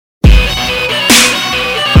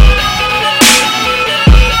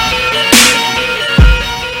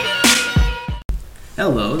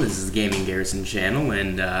this is the Gaming Garrison channel,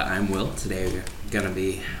 and I'm Will. Today we're gonna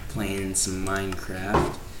be playing some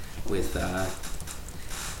Minecraft with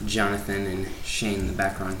Jonathan and Shane in the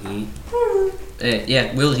background here.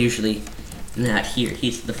 Yeah, Will's usually not here.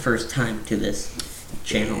 He's the first time to this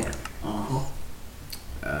channel. Yeah.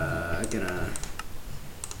 Gonna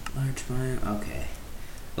large biome. Okay,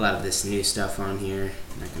 a lot of this new stuff on here.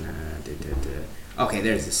 Not gonna Okay,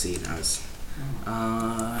 there's the seed.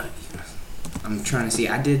 I'm trying to see.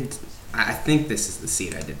 I think this is the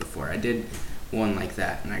seed I did before. I did one like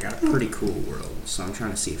that, and I got a pretty cool world. So I'm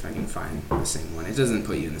trying to see if I can find the same one. It doesn't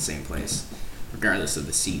put you in the same place, regardless of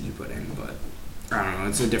the seed you put in. But I don't know.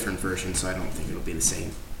 It's a different version, so I don't think it'll be the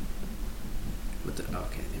same. Okay,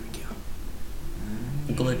 there we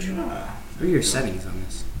go. Glitch. What are your settings on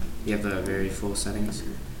this? You have very full settings.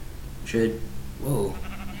 Should. Whoa.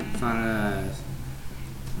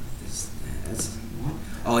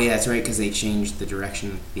 Oh yeah, that's right, because they changed the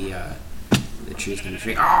direction the tree's gonna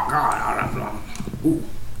be. Oh god! Ooh,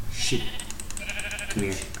 shit! Come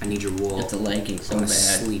here. I need your wool. It's lagging so I'm bad.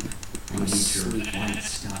 Sleep. I need your white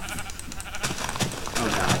stuff. Oh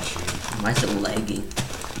god, Shane. Why is it lagging?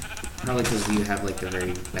 Probably because you have like the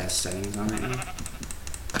very best settings on right now.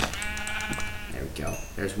 There we go.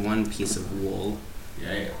 There's one piece of wool.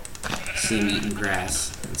 Yeah. See him eating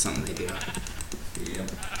grass. That's something they do.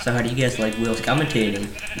 Yep. So how do you guys like Will's commentating?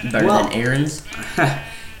 Better than Aaron's?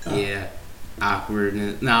 Yeah.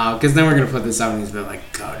 Awkwardness. No, because then we're going to put this out and he's be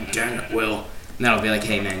like, God damn it, Will. And that'll be like,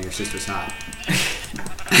 hey man, your sister's hot.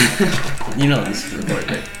 You know this is recorded,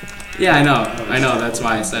 right? Yeah, I know. That's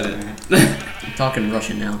why I said it. I'm talking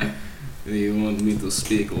Russian now. You want me to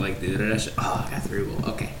speak like the Russian? Oh, I got through.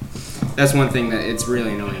 Well, okay. That's one thing that it's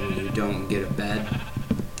really annoying when you don't get a bed.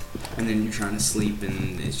 And then you're trying to sleep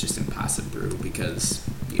and it's just impossible through because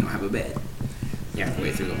you don't have a bed. You have to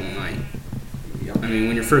wait through the whole night. Yep. I mean,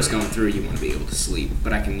 when you're first going through, you want to be able to sleep,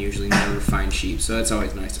 but I can usually never find sheep, so it's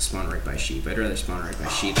always nice to spawn right by sheep. I'd rather spawn right by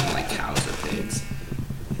sheep than like cows or pigs.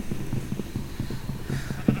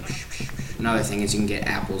 Another thing is you can get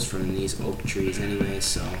apples from these oak trees anyway,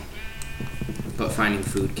 so... But finding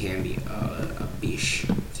food can be a bish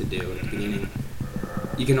to do at the beginning.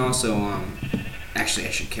 You can also, actually I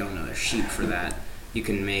should kill another sheep for that. You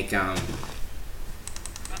can make,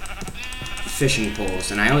 fishing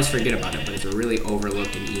poles, and I always forget about it, but it's a really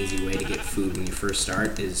overlooked and easy way to get food when you first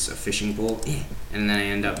start is a fishing pole. And then I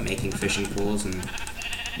end up making fishing poles and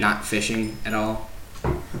not fishing at all.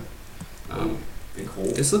 Big hole.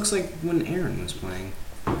 This looks like when Aaron was playing.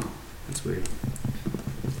 That's weird.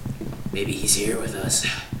 Maybe he's here with us.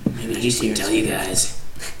 Maybe he's here to tell you guys.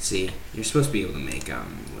 See, you're supposed to be able to make,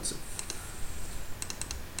 what's it?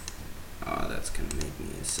 Oh, that's gonna make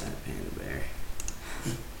me a sad panda bear.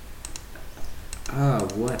 Oh,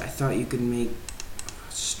 what? I thought you could make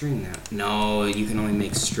string that. No, you can only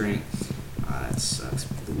make string. Oh, that sucks.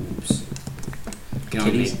 Oops. You can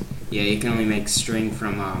only make, yeah, you can only make string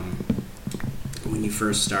from when you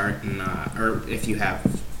first start, and or if you have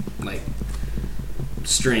like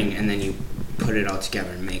string and then you put it all together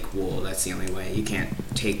and make wool. That's the only way. You can't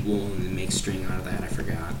take wool and then make string out of that. I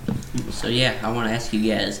forgot. So yeah, I want to ask you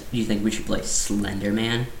guys, do you think we should play Slender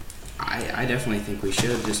Man? I definitely think we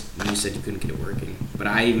should. Just you said you couldn't get it working, but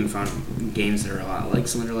I even found games that are a lot like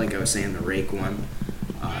Slender. Like I was saying, the Rake one.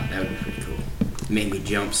 That would be pretty cool. Made me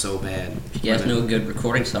jump so bad. If you guys know a good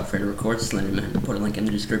recording software to record Slender Man, I'll put a link in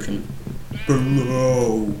the description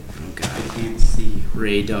below. Oh god, I can't see.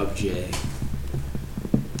 Ray Dub J.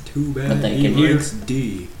 Too bad But they he can hear. likes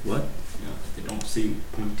D. What? Yeah, they don't see you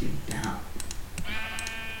pointing down.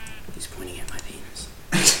 He's pointing at my penis.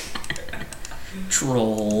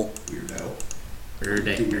 Troll. Weirdo.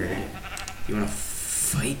 You wanna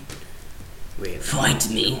fight? Wait. Fight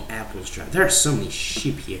me. No apples drop. There are so many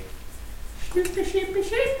sheep here.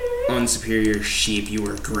 Unsuperior sheep, you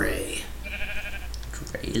are gray.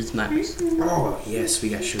 Gray is mouse. Oh, yes, we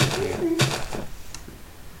got sugar cane.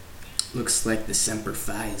 Looks like the Semper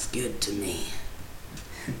Fi is good to me.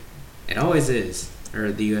 It always is.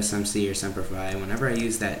 Or the USMC or Semper Fi. Whenever I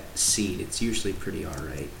use that seed, it's usually pretty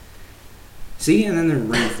alright. See? And then the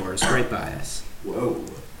rainforest right by us. Whoa.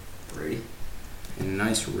 Great. And a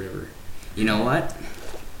nice river. You know what?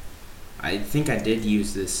 I think I did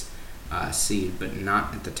use this seed, but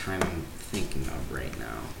not at the time I'm thinking of right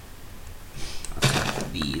now. I'll start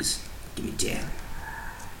with these. Give me down.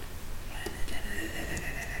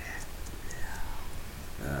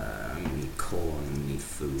 I'm gonna need coal and I'm gonna need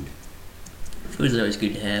food. Food is always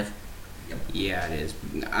good to have. Yeah, it is.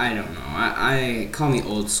 I don't know. I call me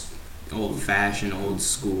old-fashioned, old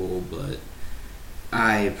school, but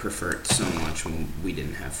I prefer it so much when we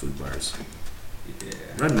didn't have food bars. Yeah.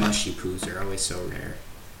 Red mushy poos are always so rare.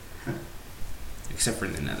 Except for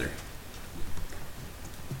in the nether.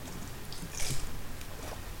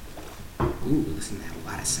 Ooh, listen to that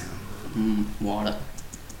water sound. Water.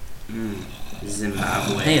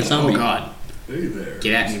 Zimbabwe. Hey, it's zombie. Oh god. Hey there.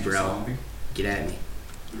 Get at me, bro. Zombie. Get at me.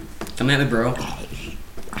 Come at me, bro.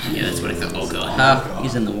 Yeah, that's what I thought. Oh god. Ah,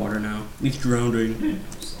 he's in the water now. He's drowning.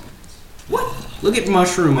 What? Look at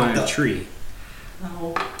mushroom on a tree.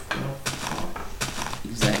 No.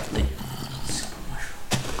 Exactly.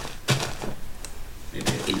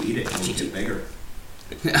 Maybe if you eat it, it'll get bigger.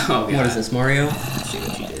 Oh god. What is this, Mario? Let's see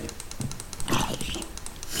what you did.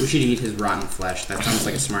 We should eat his rotten flesh. That sounds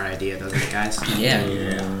like a smart idea, doesn't it, guys? Yeah.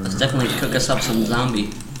 Let's definitely cook us up some zombie.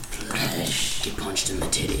 Get punched in the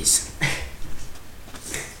titties.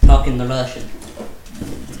 Talking the Russian.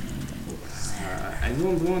 I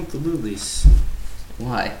don't want to do this.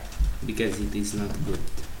 Why? Because it is not good.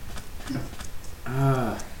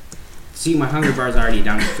 See, my hunger bar is already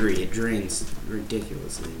down to 3. It drains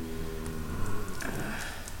ridiculously.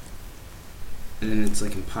 And then it's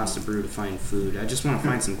like impossible to find food. I just want to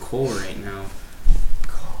find some coal right now.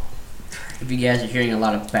 If you guys are hearing a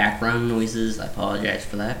lot of background noises, I apologize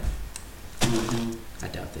for that. I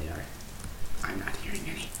doubt they are. I'm not hearing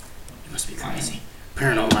any. You must be crazy.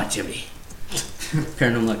 Paranormal activity.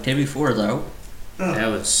 Paranormal Activity 4 is out. That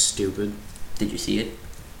was stupid. Did you see it?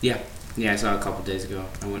 Yeah, I saw it a couple days ago.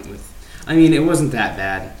 I went with. I mean, it wasn't that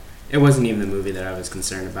bad. It wasn't even the movie that I was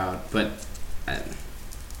concerned about, but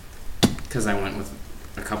because I went with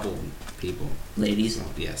a couple people. Ladies. So,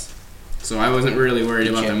 yes. So I wasn't really worried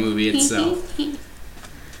about the movie itself.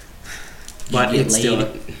 But get it still.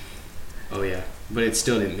 laid. Oh yeah, but it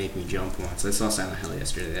still didn't make me jump once. I saw Silent Hill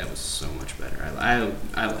yesterday. That was so much better. I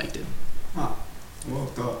liked it. Huh. Well, I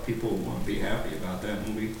thought people wouldn't be happy about that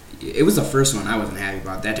movie. It was the first one I wasn't happy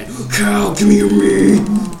about. That time. Cal, give me your meat.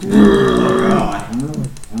 Oh, God.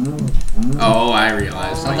 Oh, I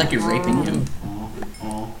realized. Sounds like you're raping him.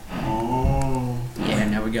 Oh. Yeah,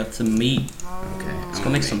 now we got some meat. Okay. Let's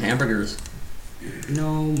go make some hamburgers.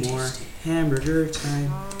 No more hamburger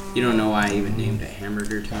time. You don't know why I even named it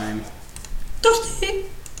Hamburger Time. Toasty.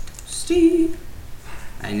 Steve.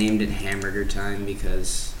 I named it Hamburger Time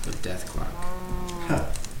because of Death Clock.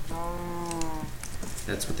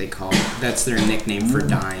 That's what they call it. That's their nickname for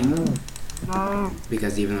dying.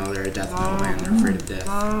 Because even though they're a death metal band, they're afraid of death.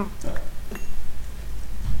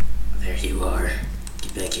 There you are.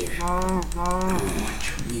 Get back here. I want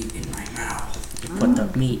your meat in my mouth. You put the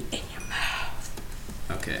meat in your mouth.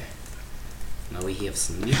 Okay. Now we have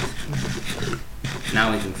some meat.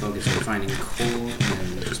 Now we can focus on finding coal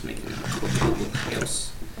and just making a coal house.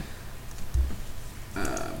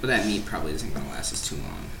 But that meat probably isn't going to last us too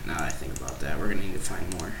long. Now that I think about that, we're going to need to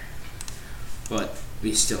find more. But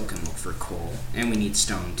we still can look for coal. And we need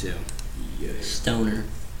stone, too. Yes. Stoner.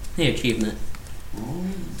 Hey, achievement.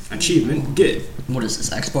 Achievement, get. What is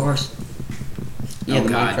this, X-Bars? Oh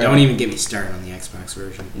god, don't even get me started on the Xbox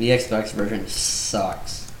version. The Xbox version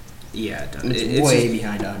sucks. Yeah, it does. It's way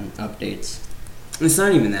behind on updates. It's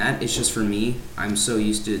not even that. It's just for me. I'm so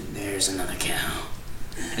used to. There's another cow.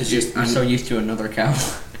 It's just. I'm so used to another cow.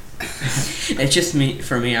 It's just me.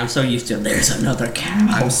 For me, I'm so used to. There's another cow.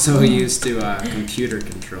 I'm so used to computer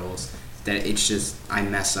controls that it's just I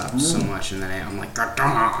mess up so much, and then I'm like,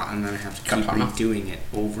 "Gah-gah," and then I have to keep redoing it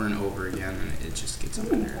over and over again, and it just gets on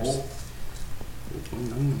my nerves.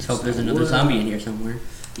 Let's hope there's another zombie in here somewhere.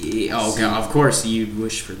 Yeah, oh god, of course you'd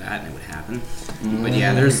wish for that and it would happen. But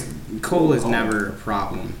yeah, there's coal is never a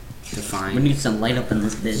problem to find. We need some light up in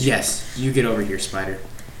this bitch. Yes, you get over here, Spider.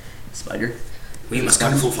 Spider. We must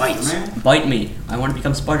kung fu fights. Bite me. I want to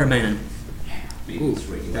become Spider-Man. Ooh,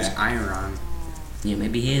 there's iron. Yeah,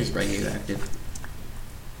 maybe he is radioactive.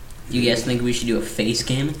 Do you guys think we should do a face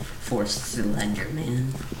cam for Slender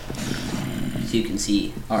Man? So you can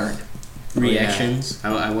see our reactions.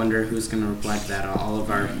 Oh, yeah. I wonder who's going to reply to that. All of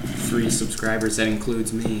our free subscribers, that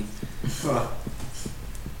includes me.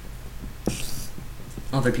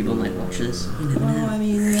 Other people might watch this. Well, I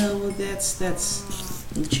mean, well, that's...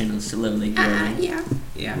 The channel's slowly growing. Yeah.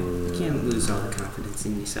 You can't lose all the confidence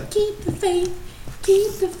in yourself. Keep the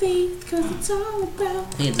faith, cause it's all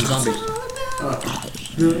about... Hey, it's a zombie.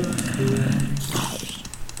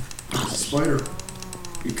 Spider,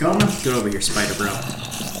 you coming? Get over here, Spider bro.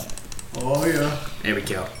 Oh yeah. There we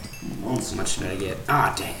go. How much did I get?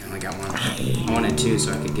 Ah, dang, I only got one. I wanted 2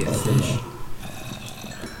 so I could get a fish.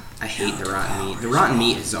 I hate the rotten meat. The rotten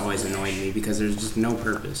meat has always annoyed me because there's just no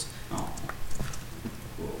purpose. Oh.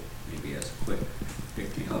 Well, maybe that's quick.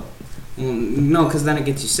 Pick me up. Well, no, because then it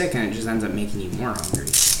gets you sick and it just ends up making you more hungry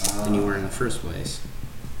than you were in the first place.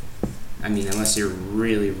 I mean, unless you're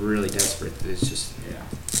really, really desperate, it's just. Yeah.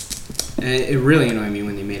 It really annoyed me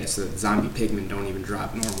when they made it so that zombie pigmen don't even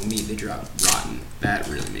drop normal meat; they drop rotten. That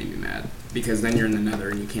really made me mad because then you're in the Nether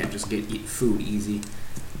and you can't just eat food easy.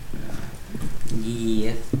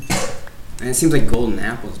 Yeah. And it seems like golden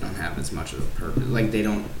apples don't have as much of a purpose. Like they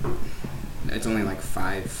don't. It's only like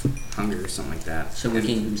 5 hunger or something like that. So what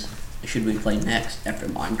games should we play next after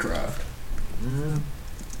Minecraft?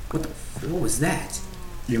 What was that?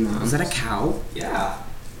 Your mom. Was that a cow? Yeah.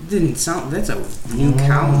 Didn't sound. That's a new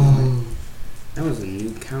cow noise. That was a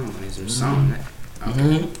new cow noise or something.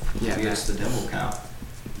 Okay. Yeah, That's the devil cow.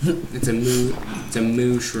 it's a moo. It's a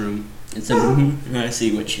mooshroom. It's a. I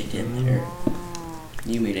see what you did there.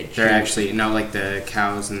 You made it. They're actually not like the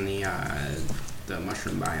cows in the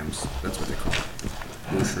mushroom biomes. That's what they call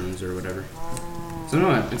it. Mushrooms or whatever. So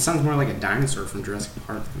no, it sounds more like a dinosaur from Jurassic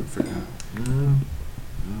Park.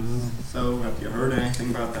 So, have you heard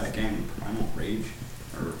anything about that game, Primal Rage?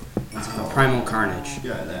 Or what's it called? Primal Carnage.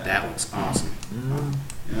 Yeah, that. That looks awesome.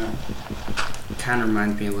 Yeah. It kind of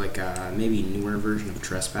reminds me of like maybe a newer version of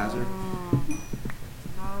Trespasser.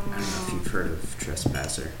 I don't know if you've heard of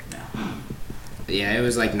Trespasser. Yeah. Yeah, it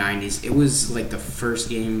was like 90s. It was like the first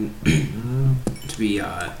game to be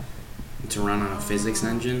to run on a physics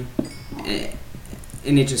engine,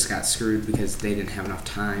 and it just got screwed because they didn't have enough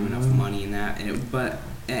time, enough money in that. But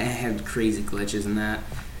it had crazy glitches in that.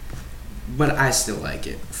 But I still like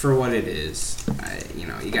it for what it is.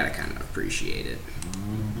 You gotta kind of appreciate it.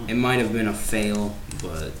 It might have been a fail,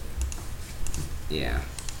 but yeah.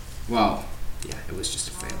 Well, yeah, it was just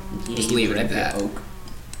a fail. Yeah, Just leave it at that. Oak.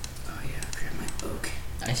 Oh yeah, grab my oak.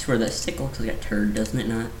 I swear that stick looks like a turd, doesn't it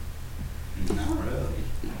not? Not really.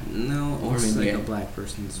 No, Or it's maybe like a- a black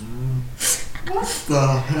person's. What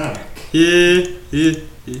the heck?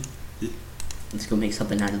 Let's go make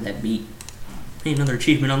something out of that beat. Hey, another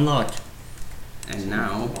achievement unlocked. And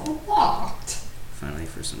now, Locked. finally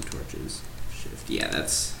for some torches. Shift. Yeah,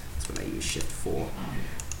 that's what I use shift for.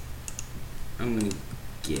 I'm gonna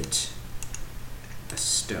get a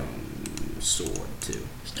stone sword too.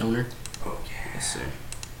 Stoner. Oh, yeah. Yes, sir.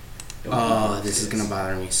 Oh, this is gonna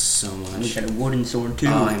bother me so We much. got a wooden sword too.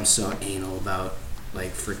 Oh, I'm so anal about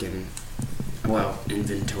like freaking about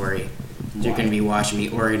inventory. You're gonna be watching me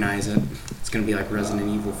organize it. It's gonna be like Resident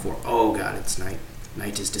Evil 4. Oh god, it's night.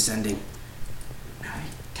 Night is descending.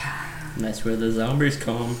 And that's where the zombies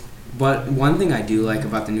come. But one thing I do like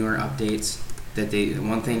about the newer updates,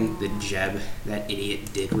 one thing that Jeb, that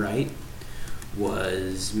idiot, did right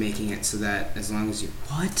was making it so that as long as you...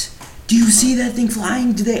 What? Do you see that thing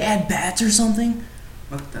flying? Did they add bats or something?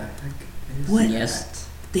 What the heck is What? Yes.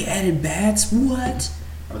 that? They added bats? What?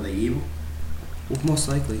 Are they evil? Well, most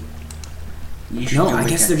likely. You should No, go I make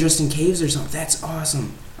guess a- they're just in caves or something. That's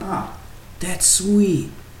awesome. Ah. That's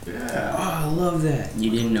sweet. Yeah. Oh, I love that. You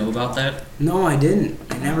didn't know about that? No, I didn't.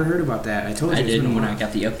 I never heard about that. I told you. I it's been didn't a when while. I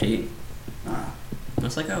got the update. Ah. I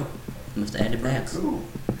was like, oh, must have added bats. Cool.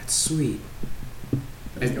 That's sweet.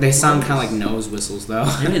 Let's go They sound for kind of this. like nose whistles, though.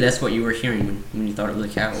 Maybe that's what you were hearing when you thought it was a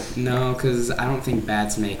cow. No, because I don't think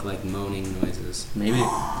bats make like moaning noises. Maybe.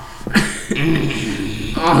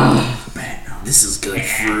 This is good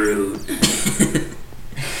fruit.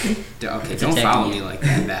 Okay, It's don't attacking follow you. me like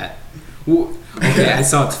that, bat. Okay, I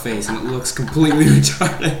saw its face and it looks completely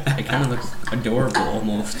retarded. It kind of looks adorable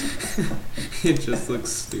almost. It just looks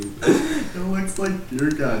stupid. It looks like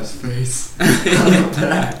your guy's face.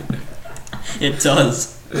 It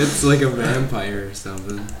does. It's like a vampire or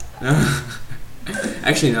something.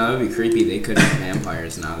 Actually, no, that would be creepy. They could have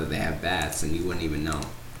vampires now that they have bats and you wouldn't even know.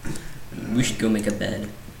 We should go make a bed.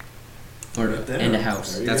 Or Right there. and a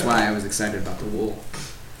house. There you That's go. why I was excited about the wool.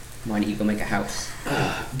 Why don't you go make a house?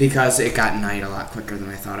 Because it got night a lot quicker than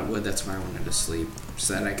I thought it would. That's why I wanted to sleep,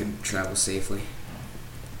 so that I could travel safely.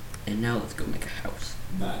 And now let's go make a house.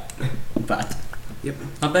 But But Yep.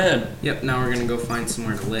 not bad. Yep, now we're gonna go find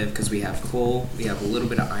somewhere to live because we have coal, we have a little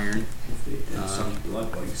bit of iron. some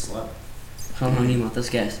blood while you slept. How long do you want this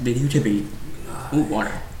gas video to be? Ooh,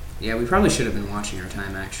 water. Yeah, we probably should have been watching our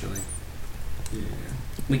time actually. Yeah.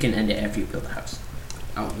 We can end it after you build the house.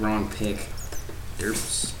 Oh, wrong pick.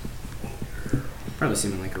 Derps. Probably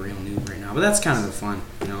seeming like a real noob right now, but that's kind of the fun.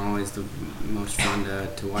 Always the most fun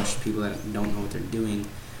to watch people that don't know what they're doing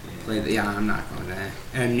play. I'm not going to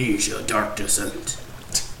Amnesia Dark Descent.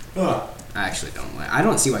 Ah. I actually don't like. I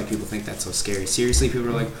don't see why people think that's so scary. Seriously, people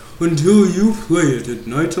are like, until you play it at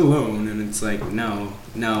night alone, and it's like, no,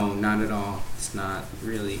 not at all. It's not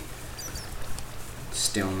really.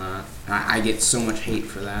 Still not. I get so much hate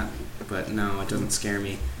for that, but no, it doesn't scare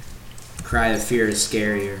me. Cry of Fear is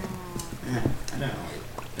scarier. I don't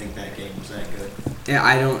think that game was that good. Yeah,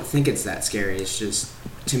 I don't think it's that scary. It's just,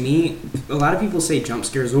 to me, a lot of people say jump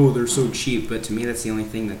scares, oh, they're so cheap, but to me that's the only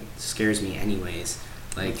thing that scares me anyways.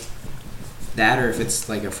 Like, that or if it's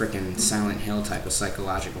like a freaking Silent Hill type of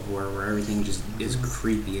psychological horror where everything just is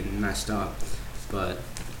creepy and messed up. But,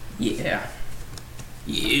 Yeah.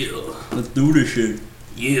 yeah, Let's do this shit.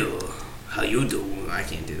 yeah, how you doing? I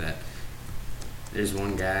can't do that. There's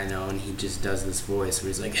one guy I know and he just does this voice where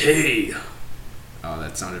he's like, hey! Oh,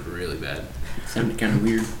 that sounded really bad. Sounded kind of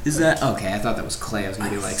weird. Is that okay? I thought that was clay. I was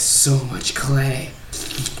gonna be like, so much clay.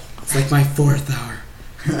 It's like my 4th hour.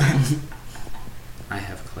 I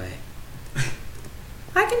have clay.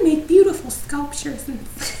 I can make beautiful sculptures and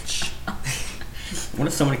such. What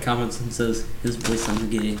if somebody comments and says his voice sounds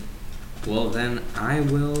gay? Well, then I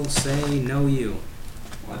will say no you.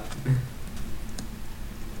 What?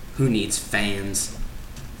 Who needs fans?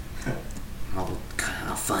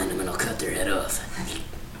 I'll find them and I'll cut their head off.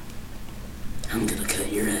 I'm gonna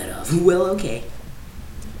cut your head off. Well, okay.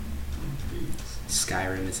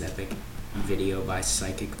 Skyrim is epic. Video by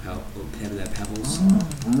Psychic Pebbles.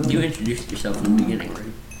 You introduced yourself in the beginning, right?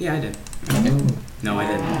 Yeah, I did. No, I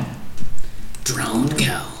didn't. Drowned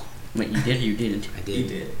cow. Wait, you did or you didn't? I did. You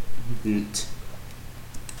did. Didn't.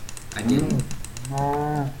 I didn't.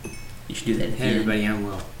 You should do that Hey again. everybody, I'm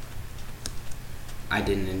Will. I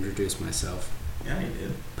didn't introduce myself, Yeah, you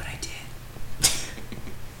did. but I did.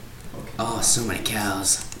 Okay. Oh, so many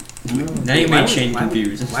cows. Now you made Shane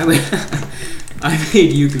confused. Why would I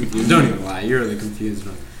made you confused? Don't even lie. You're the confused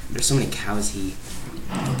one. There's so many cows.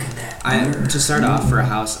 Look at that. To start off for a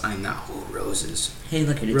house, I'm not all roses. Hey,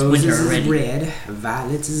 look at it. It's Roses winter is already. red,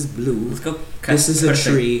 violets is blue. Let's go. This is a cut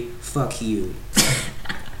tree. Fuck you.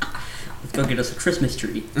 Let's go get us a Christmas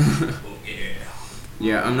tree. Oh, yeah.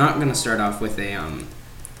 Yeah, I'm not gonna start off with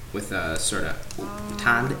a sort of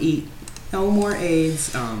time to eat. No more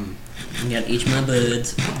AIDS. I gotta eat my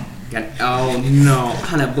buds. Oh no,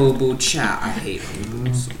 Hannah Boo Boo Cha. I hate Hannah Boo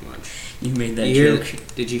Boo so much. You made that You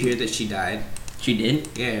joke. did you hear that she died? She did?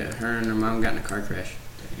 Yeah, her and her mom got in a car crash.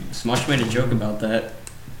 Smosh made a joke about that.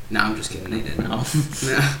 No, I'm just kidding. They didn't. No.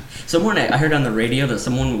 Someone, I heard on the radio that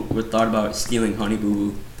someone thought about stealing Honey Boo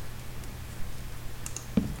Boo.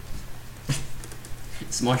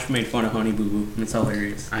 Smosh made fun of Honey Boo Boo. It's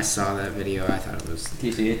hilarious. I saw that video. I thought it was. Do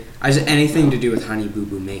you see it? Anything to do with Honey Boo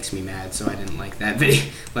Boo makes me mad, so I didn't like that video.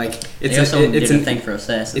 Like it's They also it's did a an thing for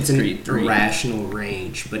Assassin's it's an Creed 3. irrational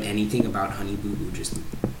rage, but anything about Honey Boo Boo just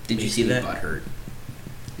Did you makes see me that? butthurt.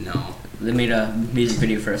 No, They made a music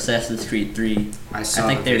video for Assassin's Creed 3, I saw.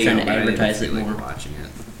 think the they were video, trying to but I didn't advertise feel it like more. Watching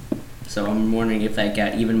it. so I'm wondering if that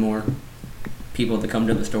got even more people to come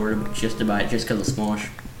to the store just to buy it just because of Smosh.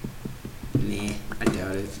 Nah, I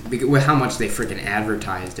doubt it. Because with how much they freaking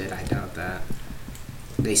advertised it, I doubt that.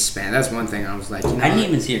 They spent. That's one thing I was like, you know, I didn't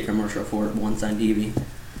even see a commercial for it once on TV.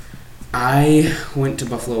 I went to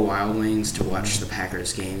Buffalo Wild Wings to watch the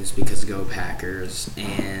Packers games because go Packers,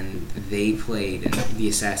 and they played the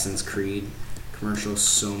Assassin's Creed commercial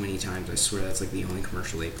so many times. I swear that's like the only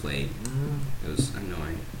commercial they played. It was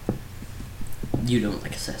annoying. You don't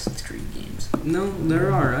like Assassin's Creed games. No,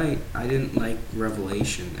 they're alright. I didn't like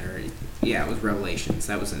Revelation. Yeah, it was Revelations.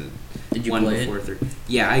 That was a Did you one play before it? three.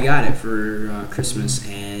 Yeah, I got it for Christmas,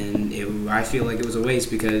 and I feel like it was a waste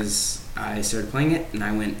because I started playing it, and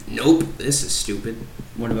I went, nope, this is stupid.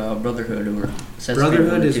 What about Brotherhood or Assassin's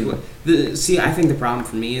Brotherhood Creed is 1 what. See, I think the problem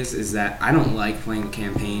for me is that I don't like playing the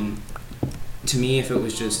campaign. To me, if it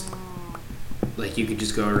was just like you could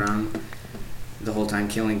just go around the whole time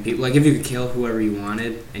killing people, like if you could kill whoever you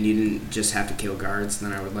wanted and you didn't just have to kill guards,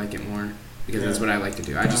 then I would like it more because that's what I like to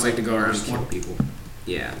do. I just like to go around and kill people.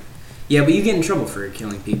 Yeah. Yeah, but you get in trouble for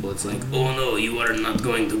killing people. It's like, oh no, you are not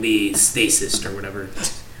going to be stasis or whatever.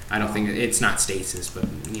 I don't think it's not stasis, but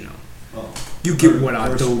you know. Well, You get what I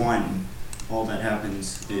first do. one, all that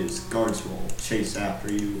happens is guards will chase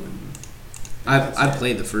after you and. I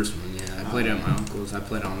played the first one, yeah. I played it at my uncle's. I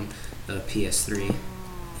played on the PS3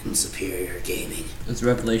 in Superior Gaming. Is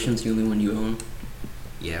Revelations the only one you own?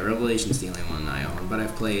 Yeah, Revelation's the only one I own, but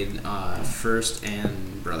I've played First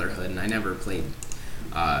and Brotherhood, and I never played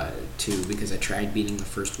 2 because I tried beating the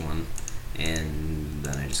first one, and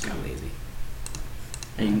then I just got lazy.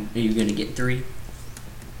 Are you gonna get 3?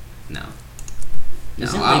 No.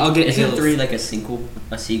 Isn't, get isn't Halo 3 like a sequel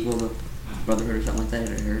to Brotherhood or something like that?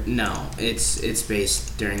 I heard. No, it's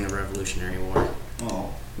based during the Revolutionary War.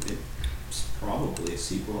 Well, it's probably a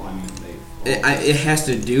sequel. I mean, It has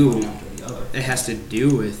to do. one after the other. It has to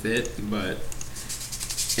do with it, but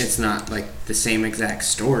it's not like the same exact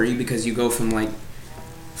story because you go from like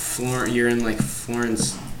you're in like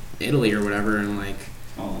Florence, Italy or whatever, and like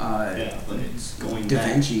Oh, yeah, but it's going Da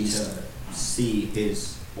back Vinci's. to see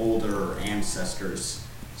his older ancestors.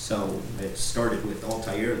 So it started with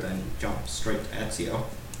Altair, then jumped straight to Ezio.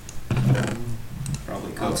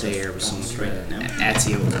 Probably Altair was some straight to him.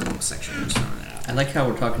 Ezio was almost sexual. I like how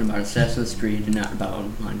we're talking about Assassin's Creed and not about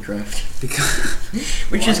Minecraft.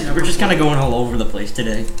 Because We're just kind of going all over the place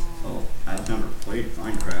today. Oh, I've never played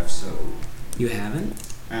Minecraft, so you haven't?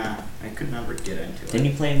 I could never get into it. Didn't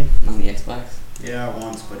you play on the Xbox? Yeah,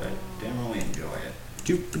 once, but I didn't really enjoy it.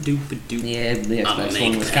 Doop-a-doop-a-doop. Yeah, the Xbox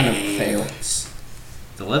one was kind of failed.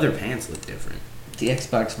 The leather pants look different. The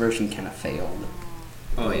Xbox version kind of failed.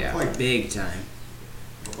 Oh yeah, Like- big time.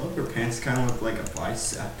 The leather pants kind of look like a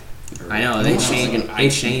bicep. Or I know they Almost changed. like an They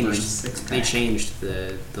six changed. They pack. changed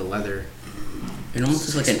the leather. It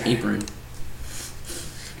almost looks like an apron.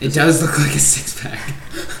 It does look like a six pack.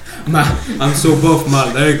 I'm so buff,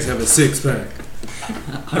 my legs have a six pack.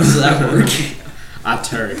 How does that work? I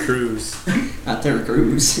Terry Crews. Not Terry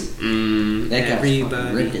Crews. That guy's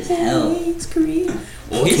fucking ripped as hell.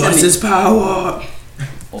 Old He's Spice's power.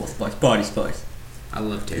 Old Spice, Body Spice. I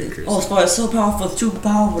love Terry Crews. Old Spice, so powerful, it's too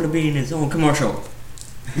powerful to be in his own commercial.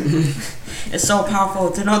 It's so powerful,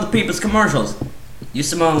 it's in other people's commercials. You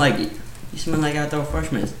smell like outdoor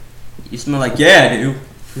freshmen. You smell like, yeah, I do.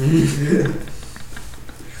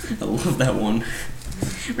 I love that one.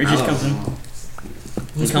 Where he just comes in.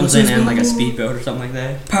 He comes in like a speedboat or something like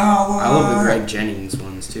that. Power. I love the Greg Jennings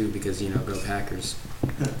ones too because go Packers.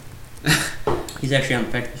 He's actually on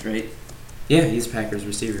the Packers, right? Yeah, he's Packers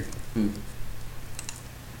receiver.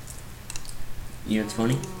 You know what's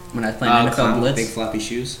funny? When I was playing NFL Blitz, big floppy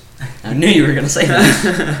shoes. I knew you were gonna say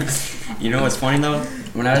that. You know what's funny though?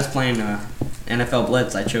 When I was playing NFL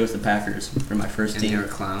Blitz, I chose the Packers for my first And team. they were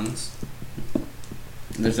clowns.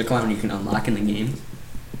 There's a clown you can unlock in the game.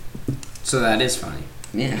 So that is funny.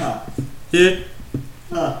 Yeah. Yeah.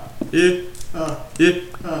 Ha.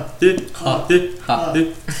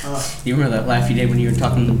 You remember that laugh you did when you were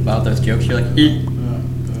talking about those jokes? You're like,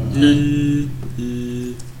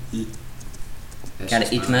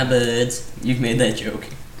 gotta eat my buds. You've made that joke.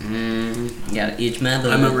 Gotta eat my buds.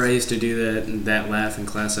 I remember I used to do that laugh in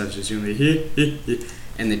class. I was just doing the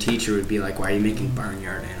and the teacher would be like, "Why are you making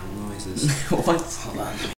barnyard animal noises?" What? Hold on.